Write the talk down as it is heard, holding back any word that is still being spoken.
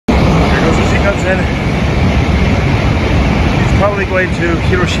Shinkansen. He's probably going to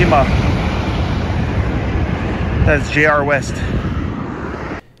Hiroshima. That's JR West.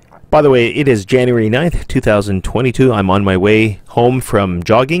 By the way, it is January 9th, 2022. I'm on my way home from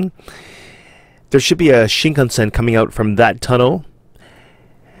jogging. There should be a Shinkansen coming out from that tunnel,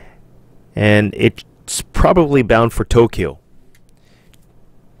 and it's probably bound for Tokyo.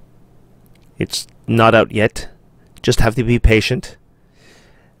 It's not out yet. Just have to be patient.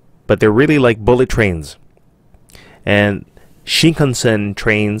 But they're really like bullet trains. And Shinkansen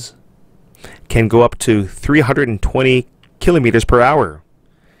trains can go up to 320 kilometers per hour.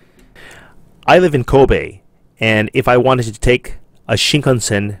 I live in Kobe, and if I wanted to take a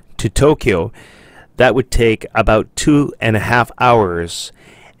Shinkansen to Tokyo, that would take about 2.5 hours,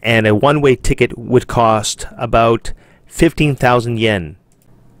 and a one-way ticket would cost about 15,000 yen.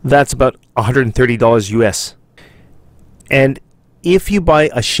 That's about $130 US. And if you buy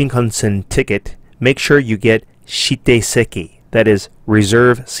a Shinkansen ticket, make sure you get shite seki, that is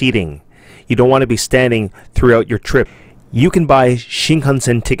reserve seating. You don't want to be standing throughout your trip. You can buy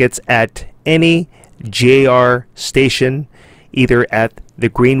Shinkansen tickets at any JR station, either at the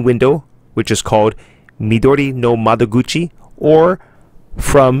green window, which is called Midori no Madoguchi, or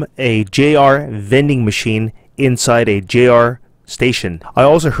from a JR vending machine inside a JR station. I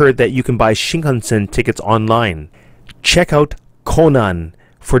also heard that you can buy Shinkansen tickets online. Check out Konan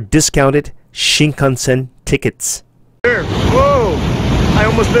for discounted Shinkansen tickets. Whoa! I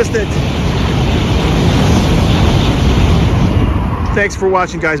almost missed it. Thanks for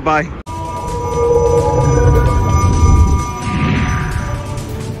watching, guys. Bye.